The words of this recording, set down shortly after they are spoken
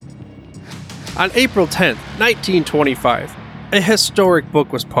On April 10th, 1925, a historic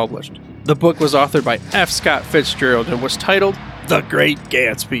book was published. The book was authored by F. Scott Fitzgerald and was titled The Great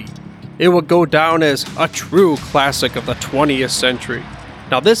Gatsby. It would go down as a true classic of the 20th century.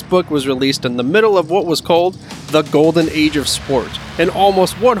 Now, this book was released in the middle of what was called the Golden Age of Sport, and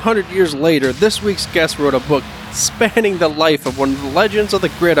almost 100 years later, this week's guest wrote a book spanning the life of one of the legends of the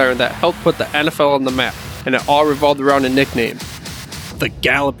gridiron that helped put the NFL on the map, and it all revolved around a nickname, the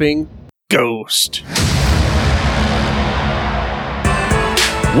Galloping Ghost.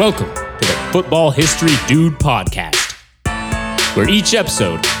 Welcome to the Football History Dude podcast, where each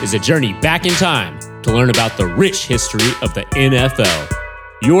episode is a journey back in time to learn about the rich history of the NFL.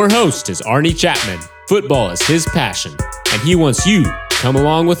 Your host is Arnie Chapman. Football is his passion, and he wants you to come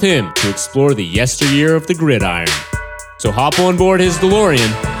along with him to explore the yesteryear of the gridiron. So hop on board his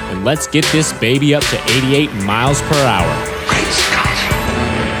DeLorean, and let's get this baby up to 88 miles per hour.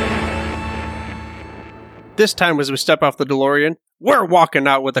 This time as we step off the DeLorean, we're walking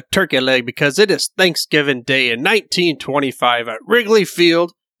out with a turkey leg because it is Thanksgiving Day in 1925 at Wrigley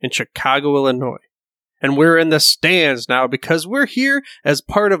Field in Chicago, Illinois. And we're in the stands now because we're here as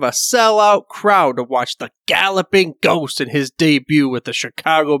part of a sellout crowd to watch the Galloping Ghost in his debut with the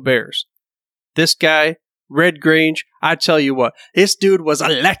Chicago Bears. This guy, Red Grange, I tell you what, this dude was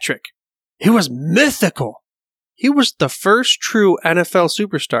electric. He was mythical. He was the first true NFL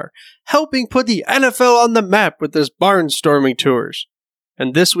superstar, helping put the NFL on the map with his barnstorming tours.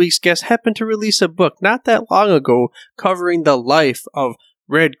 And this week's guest happened to release a book not that long ago covering the life of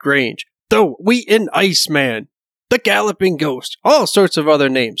Red Grange, the Wheaton Iceman, the Galloping Ghost, all sorts of other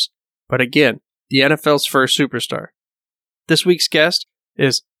names. But again, the NFL's first superstar. This week's guest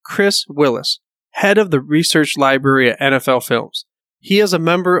is Chris Willis, head of the research library at NFL Films. He is a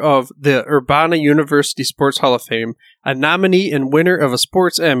member of the Urbana University Sports Hall of Fame, a nominee and winner of a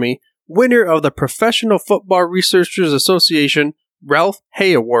Sports Emmy, winner of the Professional Football Researchers Association Ralph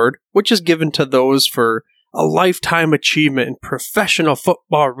Hay Award, which is given to those for a lifetime achievement in professional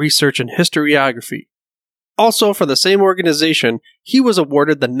football research and historiography. Also, for the same organization, he was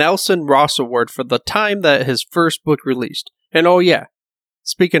awarded the Nelson Ross Award for the time that his first book released. And oh yeah,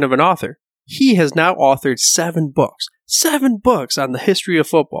 speaking of an author, he has now authored 7 books. 7 books on the history of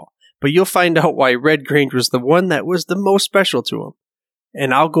football. But you'll find out why Red Grange was the one that was the most special to him.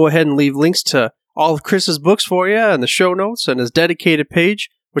 And I'll go ahead and leave links to all of Chris's books for you in the show notes and his dedicated page,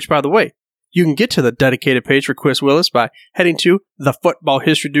 which, by the way, you can get to the dedicated page for Chris Willis by heading to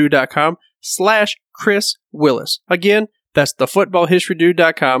thefootballhistorydude.com/Chris Willis. Again, that's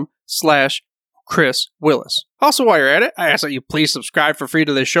thefootballhistorydude.com/Chris Willis. Also, while you're at it, I ask that you please subscribe for free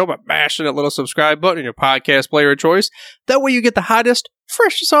to this show by mashing that little subscribe button in your podcast player of choice. That way you get the hottest,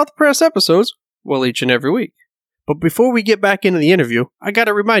 freshest off the press episodes, well, each and every week. But before we get back into the interview, I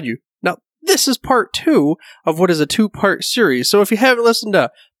gotta remind you, now, this is part 2 of what is a 2-part series. So if you haven't listened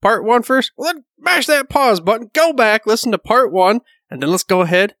to part 1 first, well, then mash that pause button, go back, listen to part 1, and then let's go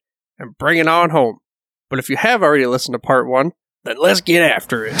ahead and bring it on home. But if you have already listened to part 1, then let's get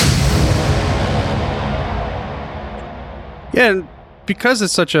after it. Yeah, and because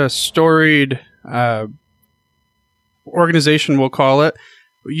it's such a storied organization, we'll call it,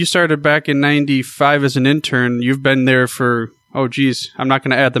 you started back in 95 as an intern. You've been there for, I'm not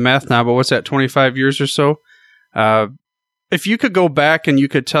going to add the math now, but what's that, 25 years or so? If you could go back and you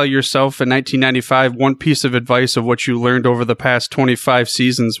could tell yourself in 1995 one piece of advice of what you learned over the past 25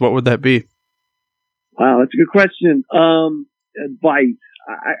 seasons, what would that be? Wow, that's a good question. Advice.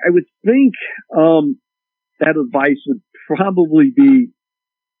 I would think that advice would probably be,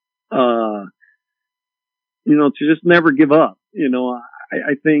 to just never give up.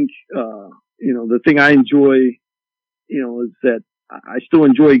 I think, the thing I enjoy, is that I still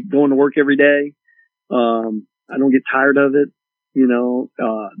enjoy going to work every day. I don't get tired of it.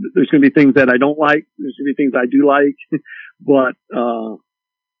 There's going to be things that I don't like. There's going to be things I do like, but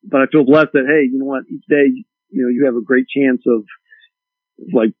I feel blessed that, hey, you know what, each day, you have a great chance of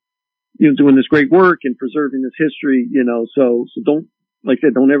doing this great work and preserving this history, so don't, like I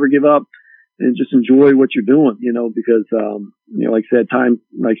said, don't ever give up and just enjoy what you're doing, because, like I said,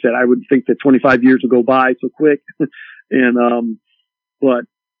 I would think that 25 years will go by so quick and, but,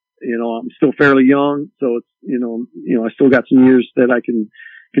 I'm still fairly young, so it's, I still got some years that I can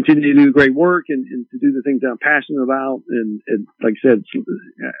continue to do great work and to do the things that I'm passionate about. And like I said, a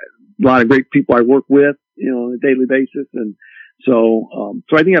lot of great people I work with, on a daily basis. And so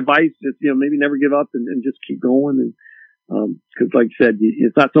I think advice is, maybe never give up and just keep going. And, cause like I said,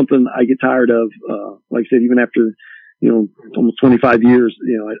 it's not something I get tired of. Like I said, even after, almost 25 years,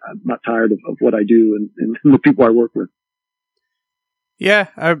 I'm not tired of what I do and the people I work with. Yeah.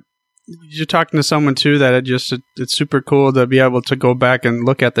 you're talking to someone too that it's super cool to be able to go back and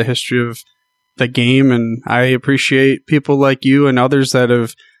look at the history of the game, and I appreciate people like you and others that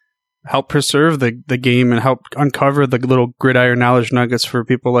have helped preserve the game and help uncover the little gridiron knowledge nuggets for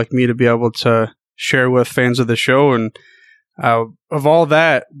people like me to be able to share with fans of the show. And of all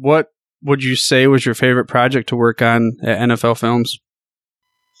that, what would you say was your favorite project to work on at NFL Films?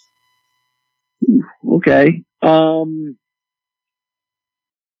 Okay.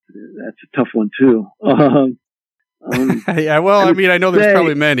 That's a tough one too. Yeah, well, I mean, I know there's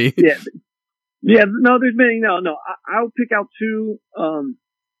probably many. Yeah, no, there's many. No, I'll pick out two,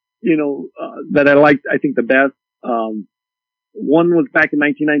 that I liked, I think the best. One was back in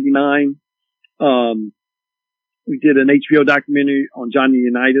 1999. We did an HBO documentary on Johnny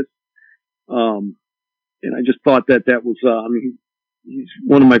Unitas. And I just thought that was, he's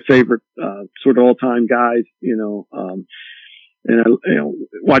one of my favorite, sort of all-time guys,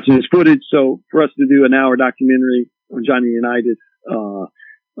 watching his footage. So for us to do an hour documentary on Johnny Unitas,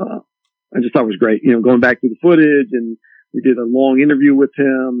 I just thought it was great, going back to the footage, and we did a long interview with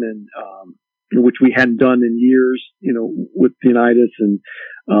him, and, which we hadn't done in years, with Unitas, and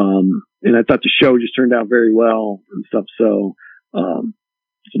I thought the show just turned out very well and stuff. So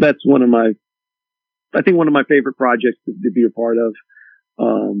that's one of my favorite projects to be a part of.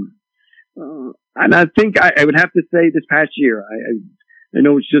 And I think I would have to say this past year, I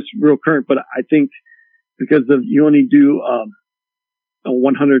know it's just real current, but I think because you only do, a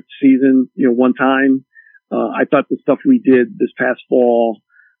 100th season, one time, I thought the stuff we did this past fall,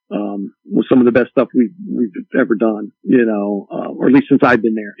 was some of the best stuff we've ever done, or at least since I've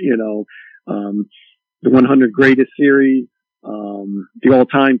been there, the 100 greatest series, the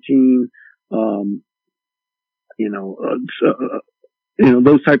all-time team,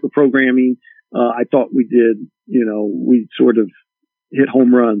 those type of programming, I thought we did, we sort of hit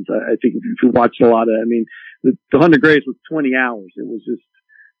home runs. I think if you watched a lot of, the 100 Greatest was 20 hours. It was just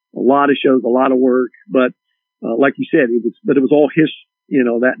a lot of shows, a lot of work, but, like you said, it was all history,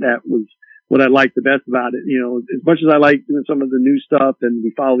 that was what I liked the best about it. As much as I like doing some of the new stuff and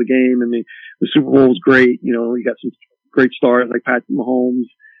we follow the game, the Super Bowl was great. You got some great stars like Patrick Mahomes.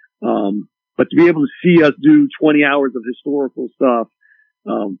 But to be able to see us do 20 hours of historical stuff,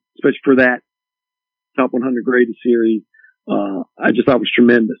 especially for that top 100 greatest series, I just thought was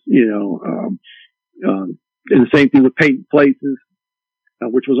tremendous, and the same thing with Peyton Places,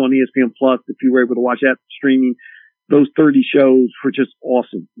 which was on ESPN Plus. If you were able to watch that streaming, those 30 shows were just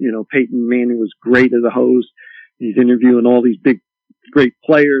awesome. Peyton Manning was great as a host. He's interviewing all these big, great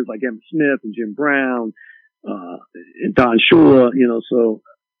players like Emmitt Smith and Jim Brown, and Don Shula, so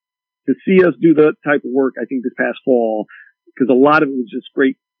to see us do that type of work, I think this past fall, because a lot of it was just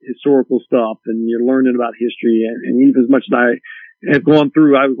great historical stuff, and you're learning about history, and even as much as I have gone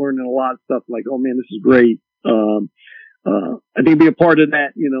through, I was learning a lot of stuff like, oh man, this is great. I think be a part of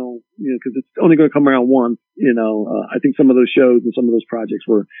that, cause it's only going to come around once, I think some of those shows and some of those projects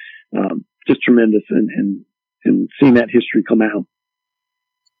were, just tremendous, and seeing that history come out.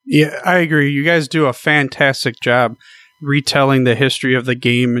 Yeah, I agree. You guys do a fantastic job retelling the history of the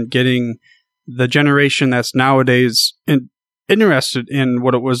game and getting the generation that's nowadays interested in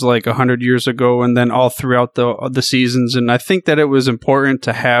what it was like 100 years ago, and then all throughout the seasons. And I think that it was important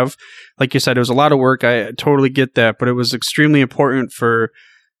to have, like you said, it was a lot of work. I totally get that, but it was extremely important for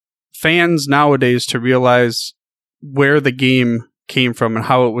fans nowadays to realize where the game came from and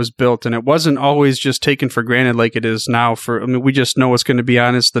how it was built. And it wasn't always just taken for granted like it is now. We just know it's going to be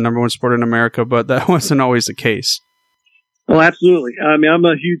honest, the number one sport in America, but that wasn't always the case. Well, absolutely. I'm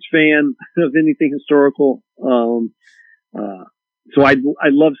a huge fan of anything historical. So I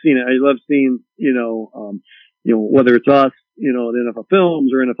love seeing it. I love seeing, whether it's us, the NFL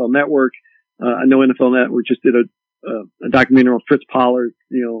Films or NFL Network. I know NFL Network just did a documentary on Fritz Pollard,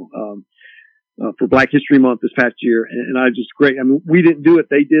 for Black History Month this past year. And I just great. We didn't do it.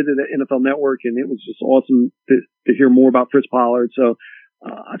 They did it at NFL Network, and it was just awesome to hear more about Fritz Pollard. So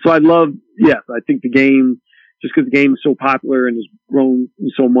I love, yes, I think the game, just because the game is so popular and has grown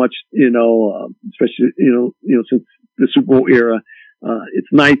so much, especially, since the Super Bowl era,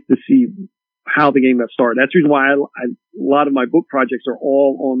 it's nice to see how the game got started. That's the reason why a lot of my book projects are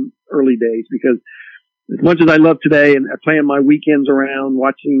all on early days, because as much as I love today and I plan my weekends around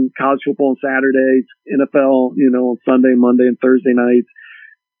watching college football on Saturdays, NFL, on Sunday, Monday, and Thursday nights,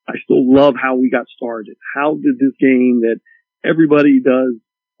 I still love how we got started. How did this game that everybody does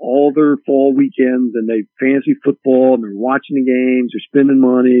all their fall weekends, and they fantasy football, and they're watching the games, they're spending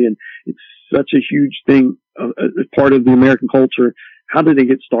money, and it's such a huge thing as part of the American culture. How did they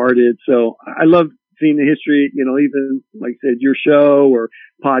get started? So I love seeing the history, even like I said, your show or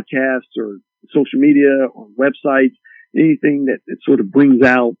podcasts or social media or websites, anything that sort of brings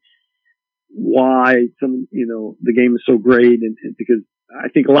out why the game is so great. And because I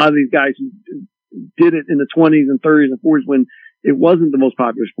think a lot of these guys who did it in the 20s and 30s and 40s when it wasn't the most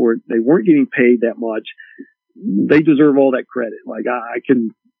popular sport, they weren't getting paid that much. They deserve all that credit. Like I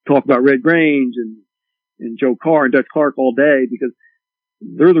can talk about Red Grange and Joe Carr and Dutch Clark all day because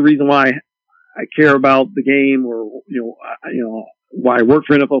they're the reason why I care about the game, or why I work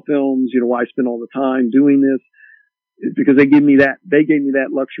for NFL Films. Why I spend all the time doing this is because they gave me that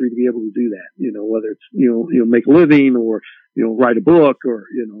luxury to be able to do that. Whether it's make a living or write a book or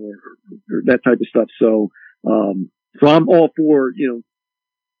or that type of stuff. So I'm all for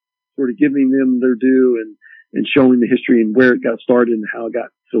sort of giving them their due and showing the history and where it got started and how it got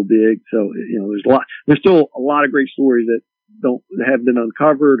so big. So there's still a lot of great stories that have been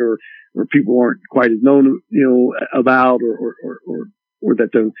uncovered or people aren't quite as known about or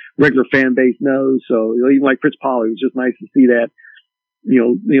that the regular fan base knows. So even like Fritz Pollard, it was just nice to see that. I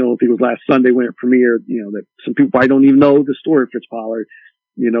think it was last Sunday when it premiered. That some people probably don't even know the story of Fritz Pollard.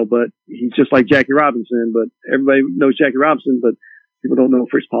 But he's just like Jackie Robinson. But everybody knows Jackie Robinson, but people don't know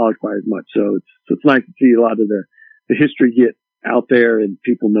Fritz Pollard quite as much. So it's nice to see a lot of the history get out there and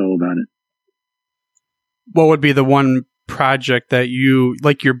people know about it. What would be the one project that you,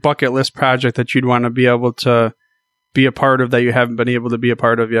 like your bucket list project that you'd want to be able to be a part of that you haven't been able to be a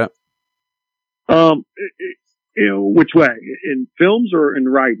part of yet? Which way? In films or in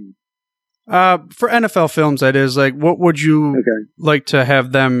writing? For NFL Films, that is. Like, what would you like to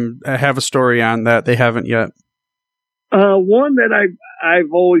have them have a story on that they haven't yet? One that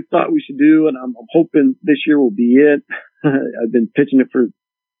I've always thought we should do, and I'm hoping this year will be it. I've been pitching it for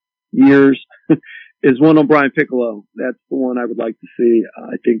years. Is one on Brian Piccolo. That's the one I would like to see.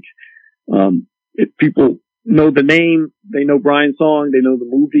 I think if people know the name, they know Brian's song, they know the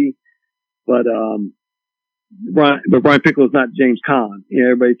movie, but Brian Piccolo is not James Caan.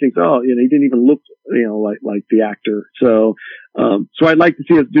 Everybody thinks, he didn't even look, like the actor. So I'd like to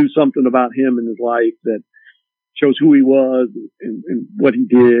see us do something about him and his life that shows who he was and what he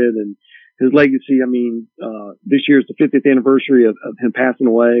did and his legacy. I mean, this year's the 50th anniversary of him passing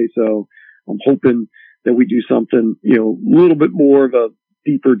away. So I'm hoping that we do something, a little bit more of a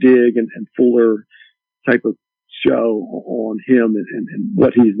deeper dig and fuller type of show on him and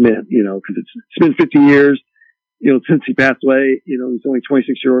what he's meant, cause it's been 50 years, since he passed away. He's only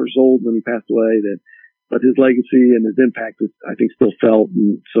 26 years old when he passed away, but his legacy and his impact is, I think, still felt.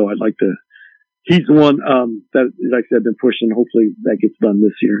 And so I'd like to, he's the one, that, like I said, I've been pushing. Hopefully that gets done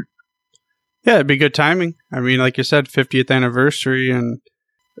this year. Yeah, it'd be good timing. I mean, like you said, 50th anniversary. And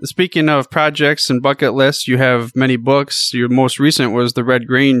speaking of projects and bucket lists, you have many books. Your most recent was the Red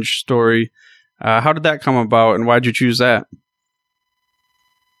Grange story. How did that come about, and why did you choose that?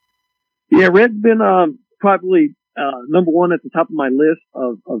 Yeah, Red's been probably number one at the top of my list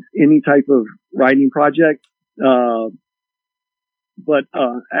of any type of writing project. But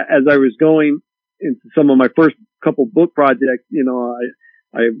as I was going into some of my first couple book projects,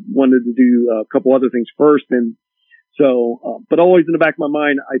 I wanted to do a couple other things first. And so, but always in the back of my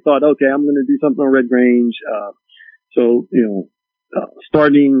mind, I thought, okay, I'm going to do something on Red Grange.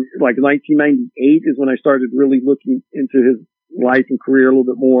 Starting like 1998 is when I started really looking into his life and career a little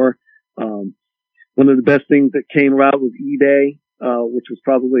bit more. One of the best things that came about was eBay, which was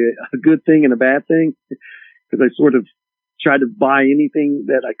probably a good thing and a bad thing because I sort of tried to buy anything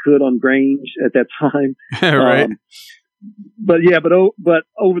that I could on Grange at that time. Right. But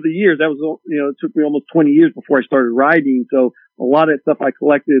over the years, that was, it took me almost 20 years before I started writing. So a lot of that stuff I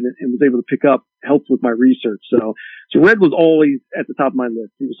collected and was able to pick up helped with my research. So Red was always at the top of my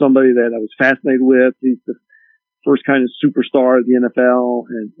list. He was somebody that I was fascinated with. He's the first kind of superstar of the NFL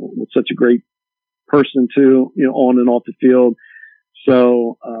and was such a great person too, on and off the field.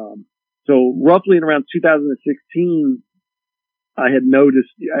 So roughly in around 2016, I had noticed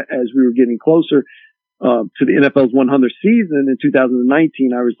as we were getting closer to the NFL's 100th season in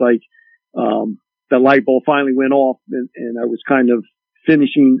 2019, I was like, the light bulb finally went off and I was kind of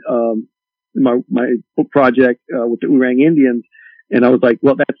finishing, my book project, with the Oorang Indians. And I was like,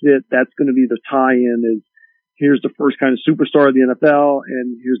 well, that's it. That's going to be the tie-in is here's the first kind of superstar of the NFL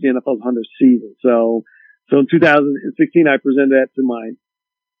and here's the NFL's 100th season. So in 2016, I presented that to my,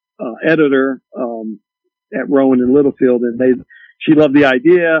 editor, at Rowan and Littlefield, and she loved the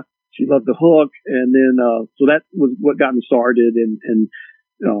idea. She loved the hook. And then, so that was what got me started. And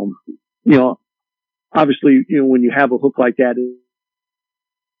obviously, when you have a hook like that, it's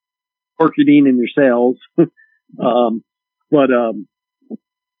marketing in your sales.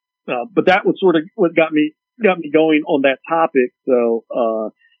 but that was sort of what got me going on that topic. So,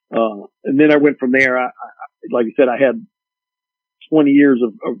 and then I went from there. I like I said, I had 20 years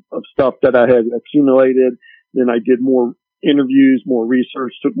of stuff that I had accumulated. Then I did more interviews, more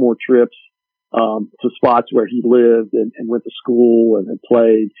research, took more trips, to spots where he lived and went to school and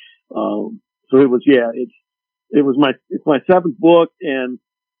played. So it was, it's my seventh book, and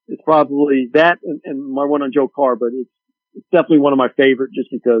it's probably that and my one on Joe Carr, but it's definitely one of my favorite just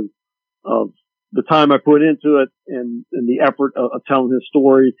because of the time I put into it and the effort of telling his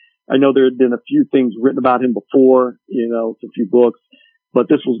story. I know there had been a few things written about him before, a few books, but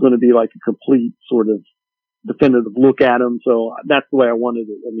this was going to be like a complete sort of definitive look at him. So that's the way I wanted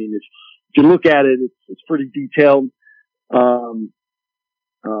it. I mean, if you look at it, it's pretty detailed.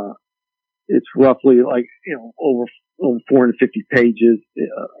 It's roughly like, over 450 pages,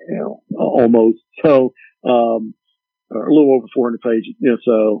 almost. So, or a little over 400 pages,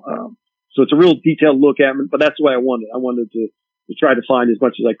 so it's a real detailed look at him, but that's the way I wanted. I wanted to try to find as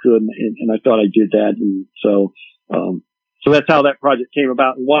much as I could, and I thought I did that. And so that's how that project came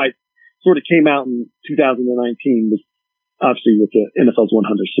about, and why it sort of came out in 2019 was obviously with the NFL's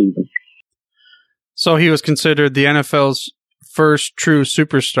 100 season. So he was considered the NFL's first true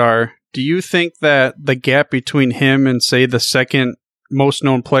superstar. Do you think that the gap between him and, say, the second most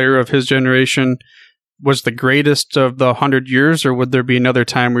known player of his generation was the greatest of the 100 years, or would there be another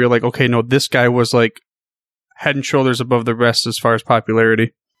time where you're like, okay, no, this guy was like head and shoulders above the rest as far as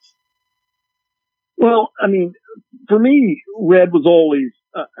popularity? Well, I mean, for me, Red was always,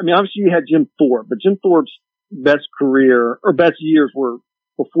 obviously you had Jim Thorpe, but Jim Thorpe's best career or best years were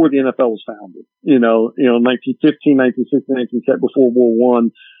before the NFL was founded, 1915, 1916, 1917, before World War I.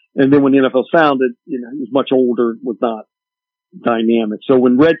 And then when the NFL was founded, he was much older, was not dynamic. So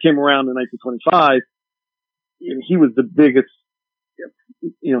when Red came around in 1925, he was the biggest,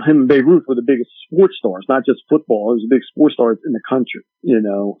 him and Babe Ruth were the biggest sports stars, not just football. He was the biggest sports stars in the country,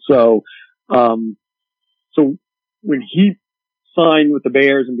 So, so when he signed with the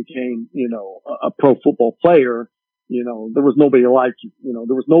Bears and became, a pro football player, there was nobody like him.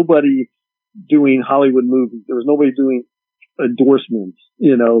 There was nobody doing Hollywood movies. There was nobody doing endorsements.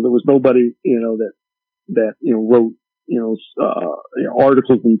 There was nobody, that wrote,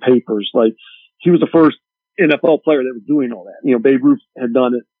 articles in papers. Like, he was the first NFL player that was doing all that. Babe Ruth had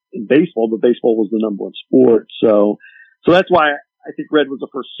done it in baseball, but baseball was the number one sport. So that's why I think Red was the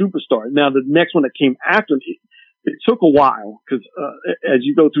first superstar. Now, the next one that came after him, it took a while because, as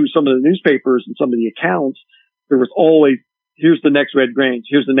you go through some of the newspapers and some of the accounts, there was always, here's the next Red Grange,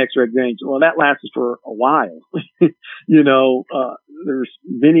 here's the next Red Grange. Well, that lasted for a while. There's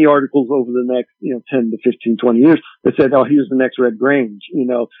many articles over the next, 10 to 15, 20 years that said, oh, here's the next Red Grange,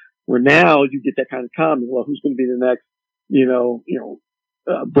 where now you get that kind of comment. Well, who's going to be the next,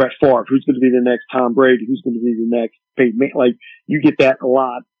 Brett Favre? Who's going to be the next Tom Brady? Who's going to be the next Peyton Manning? Like, you get that a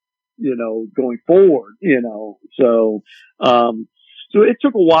lot, going forward, so it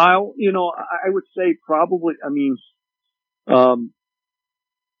took a while, I would say probably,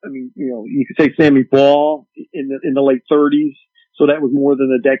 you could say Sammy Baugh in the late 30s. So that was more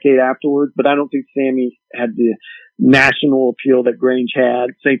than a decade afterwards, but I don't think Sammy had the national appeal that Grange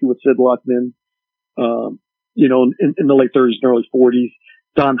had. Same thing with Sid Luckman, in the late 30s and early 40s.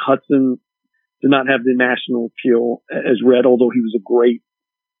 Don Hudson did not have the national appeal as Red, although he was a great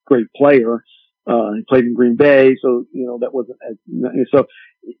player. He played in Green Bay, so, that wasn't as, so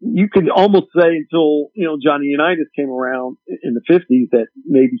you could almost say until, Johnny Unitas came around in the 50s that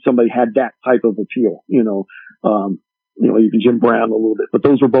maybe somebody had that type of appeal, even Jim Brown a little bit, but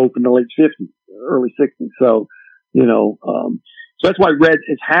those were both in the late 50s, early 60s. So, so that's why Red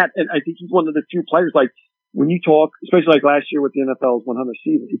is had, and I think he's one of the few players, like when you talk, especially like last year with the NFL's 100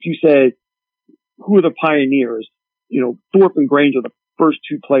 season, if you say, who are the pioneers, Thorpe and Grange are the first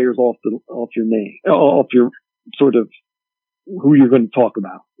two players off your name, off your sort of who you're going to talk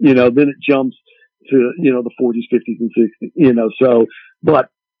about, then it jumps to, the 40s, 50s and 60s, so, but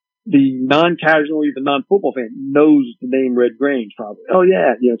the non-casual or even non-football fan knows the name Red Grange probably. Oh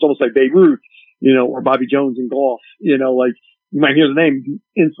yeah. It's almost like Babe Ruth, or Bobby Jones in golf, like you might hear the name, you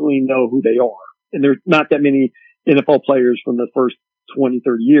instantly know who they are. And there's not that many NFL players from the first 20,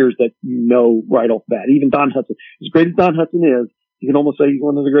 30 years that right off the bat. Even Don Hudson, as great as Don Hudson is, you can almost say he's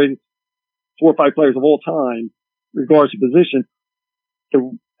one of the greatest 4 or 5 players of all time, regardless of position.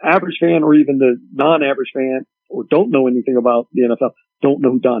 The average fan or even the non-average fan or don't know anything about the NFL don't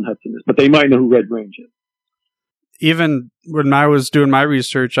know who Don Hudson is, but they might know who Red Grange is. Even when I was doing my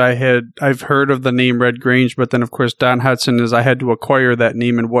research, I've heard of the name Red Grange, but then of course Don Hudson I had to acquire that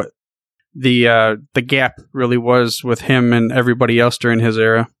name and what the gap really was with him and everybody else during his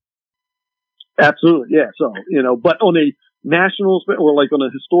era. Absolutely, yeah. So, but on a national or like on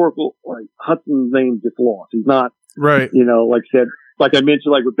a historical, like Hudson's name gets lost. He's not, right. Like I said, like I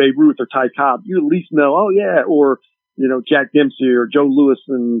mentioned, like with Babe Ruth or Ty Cobb, you at least know, oh yeah, or, Jack Dempsey or Joe Louis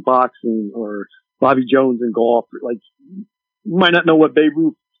in boxing or Bobby Jones in golf. Like, you might not know what Babe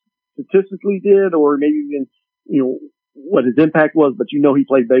Ruth statistically did or maybe even, what his impact was, but he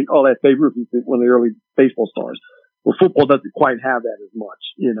played that's Babe Ruth. He's one of the early baseball stars. Well, football doesn't quite have that as much,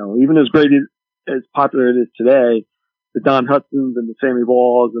 even as great as popular it is today, the Don Hudsons and the Sammy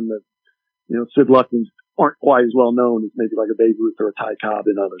Balls and the, Sid Luckmans aren't quite as well known as maybe like a Babe Ruth or a Ty Cobb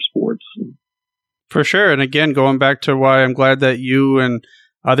in other sports. For sure. And again, going back to why I'm glad that you and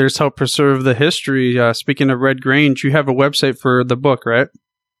others help preserve the history. Speaking of Red Grange, you have a website for the book, right?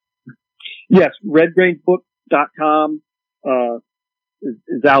 Yes. RedGrangeBook.com,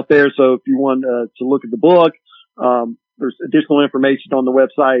 is out there. So if you want to look at the book, there's additional information on the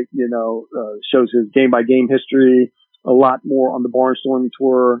website, shows his game by game history, a lot more on the Barnstorming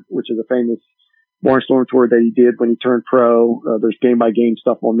Tour, which is a famous Barnstorming Tour that he did when he turned pro. There's game by game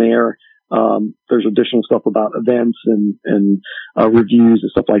stuff on there. There's additional stuff about events and reviews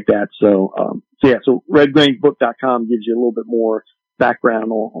and stuff like that. So RedGrangeBook.com gives you a little bit more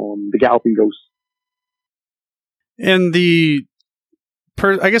background on the Galloping Ghost. And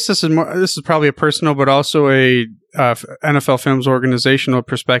I guess this is probably a personal, but also a NFL Films organizational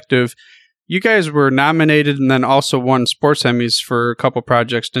perspective. You guys were nominated and then also won Sports Emmys for a couple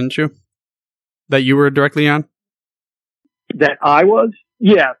projects, didn't you? That you were directly on? That I was?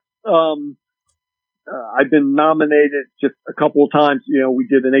 Yeah. I've been nominated just a couple of times. We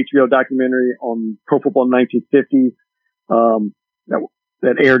did an HBO documentary on pro football in 1950,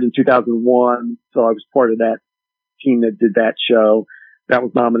 that aired in 2001. So I was part of that team that did that show. That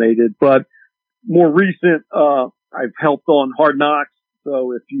was nominated. But more recent, I've helped on Hard Knocks.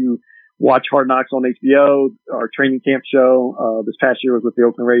 So if you watch Hard Knocks on HBO, our training camp show, this past year was with the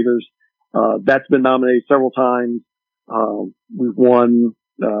Oakland Raiders. That's been nominated several times. We've won,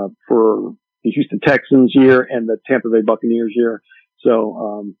 for the Houston Texans year and the Tampa Bay Buccaneers year.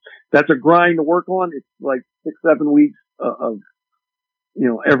 So, that's a grind to work on. It's like 6-7 weeks of,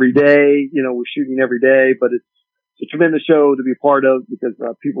 every day, we're shooting every day, but it's a tremendous show to be a part of because,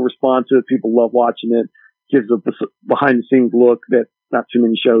 people respond to it. People love watching it. Gives a behind the scenes look that not too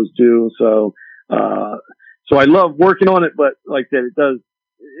many shows do. So I love working on it, but like I said,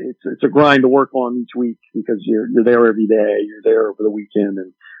 it's a grind to work on each week because you're there every day. You're there over the weekend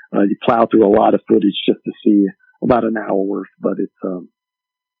and, you plow through a lot of footage just to see about an hour worth, but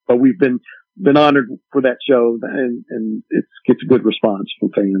but we've been honored for that show and it gets a good response from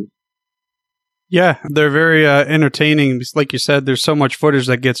fans. Yeah, they're very entertaining. Like you said, there's so much footage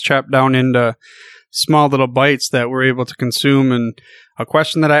that gets chopped down into small little bites that we're able to consume. And a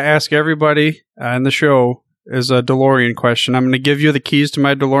question that I ask everybody in the show is a DeLorean question. I'm going to give you the keys to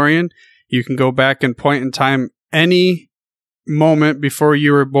my DeLorean. You can go back and point in time any moment before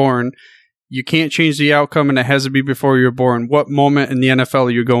you were born. You can't change the outcome, and it has to be before you were born. What moment in the NFL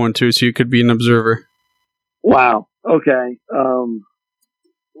are you going to so you could be an observer? Wow. Okay.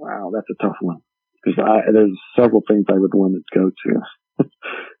 Wow, that's a tough one. Because there's several things I would want to go to.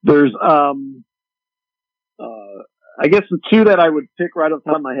 There's, I guess the two that I would pick right off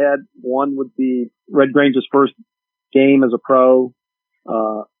the top of my head, one would be Red Grange's first game as a pro,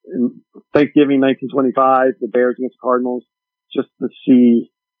 in Thanksgiving 1925, the Bears against the Cardinals, just to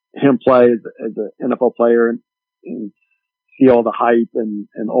see him play as an NFL player and see all the hype and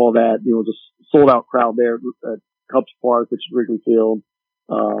all that, just sold out crowd there at Cubs Park, which is Wrigley Field.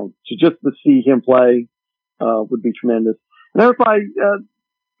 So just to see him play, would be tremendous. And I would probably,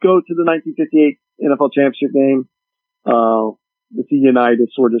 go to the 1958 NFL championship game, to see United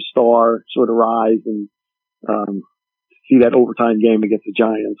sort of rise and, see that overtime game against the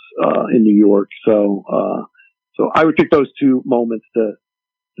Giants, in New York. So I would pick those two moments to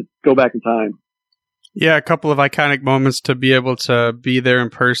go back in time. Yeah, a couple of iconic moments to be able to be there in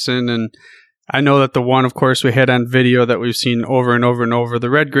person. And I know that the one, of course, we had on video that we've seen over and over and over, the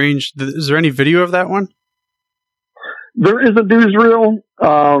Red Grange. Is there any video of that one? There is a newsreel.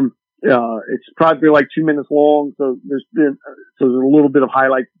 It's probably like 2 minutes long. So there's a little bit of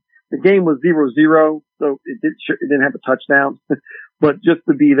highlights. The game was 0-0, so it didn't have a touchdown, but just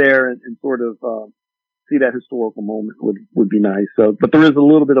to be there and sort of, see that historical moment would be nice. So, but there is a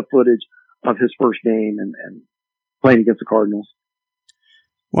little bit of footage of his first game and playing against the Cardinals.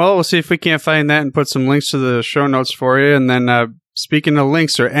 Well, we'll see if we can't find that and put some links to the show notes for you. And then, speaking of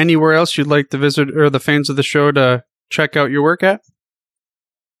links, or anywhere else you'd like the visitor or the fans of the show to check out your work at?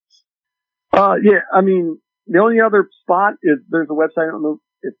 Yeah, I mean, the only other spot is there's a website. I don't know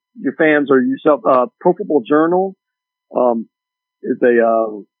if your fans or yourself, Pro Football Journal, is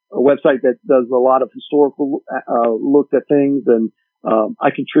a website that does a lot of historical, looks at things, and, I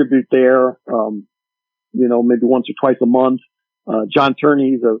contribute there, maybe once or twice a month. John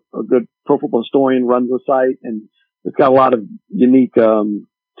Turney is a good pro football historian, runs the site, and it's got a lot of unique,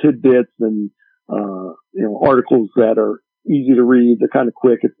 tidbits and, articles that are easy to read. They're kind of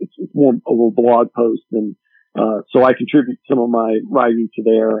quick. It's more of a blog post. And, so I contribute some of my writing to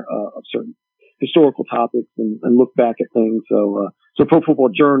there, of certain historical topics and look back at things. So Pro Football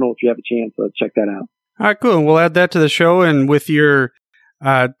Journal, if you have a chance, check that out. All right, cool. We'll add that to the show. And with your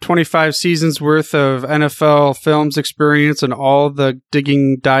 25 seasons worth of NFL films experience and all the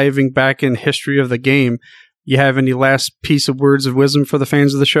diving back in history of the game, you have any last piece of words of wisdom for the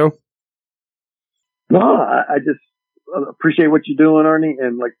fans of the show? No, I just appreciate what you're doing, Ernie.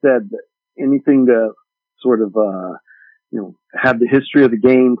 And like I said, anything to sort of, have the history of the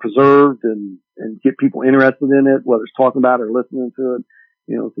game preserved and get people interested in it, whether it's talking about it or listening to it.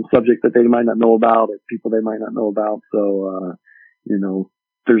 It's a subject that they might not know about or people they might not know about. So,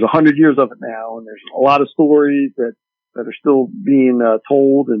 there's 100 years of it now, and there's a lot of stories that are still being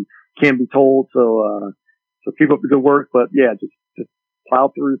told and can be told. So keep up the good work. But yeah, just plow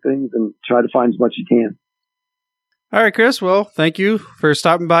through things and try to find as much as you can. All right, Chris. Well, thank you for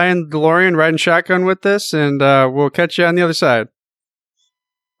stopping by in the DeLorean, riding shotgun with us, and we'll catch you on the other side.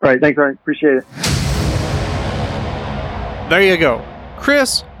 All right. Thanks, Ryan. Appreciate it. There you go.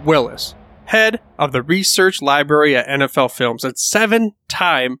 Chris Willis, head of the research library at NFL Films and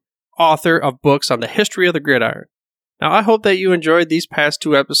 7-time author of books on the history of the gridiron. Now, I hope that you enjoyed these past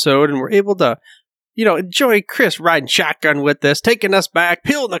 2 episodes and were able to, enjoy Chris riding shotgun with us, taking us back,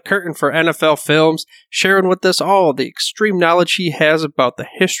 peeling the curtain for NFL Films, sharing with us all the extreme knowledge he has about the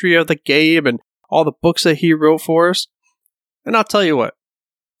history of the game and all the books that he wrote for us. And I'll tell you what,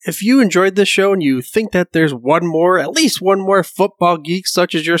 if you enjoyed this show and you think that there's at least one more football geek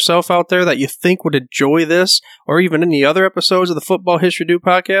such as yourself out there that you think would enjoy this or even any other episodes of the Football History Dude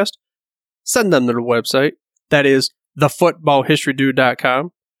podcast, send them to the website. That is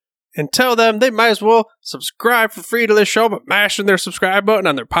thefootballhistorydude.com. And tell them they might as well subscribe for free to this show by mashing their subscribe button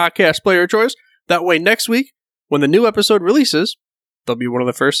on their podcast player of choice. That way next week, when the new episode releases, they'll be one of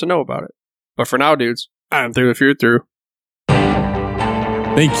the first to know about it. But for now, dudes, I'm through if you're through.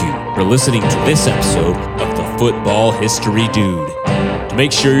 Thank you for listening to this episode of the Football History Dude. To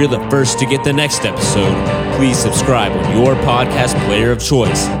make sure you're the first to get the next episode, please subscribe on your podcast player of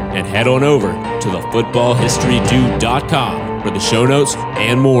choice and head on over to thefootballhistorydude.com for the show notes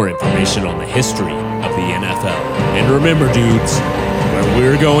and more information on the history of the NFL. And remember, dudes, where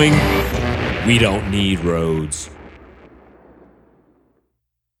we're going, we don't need roads.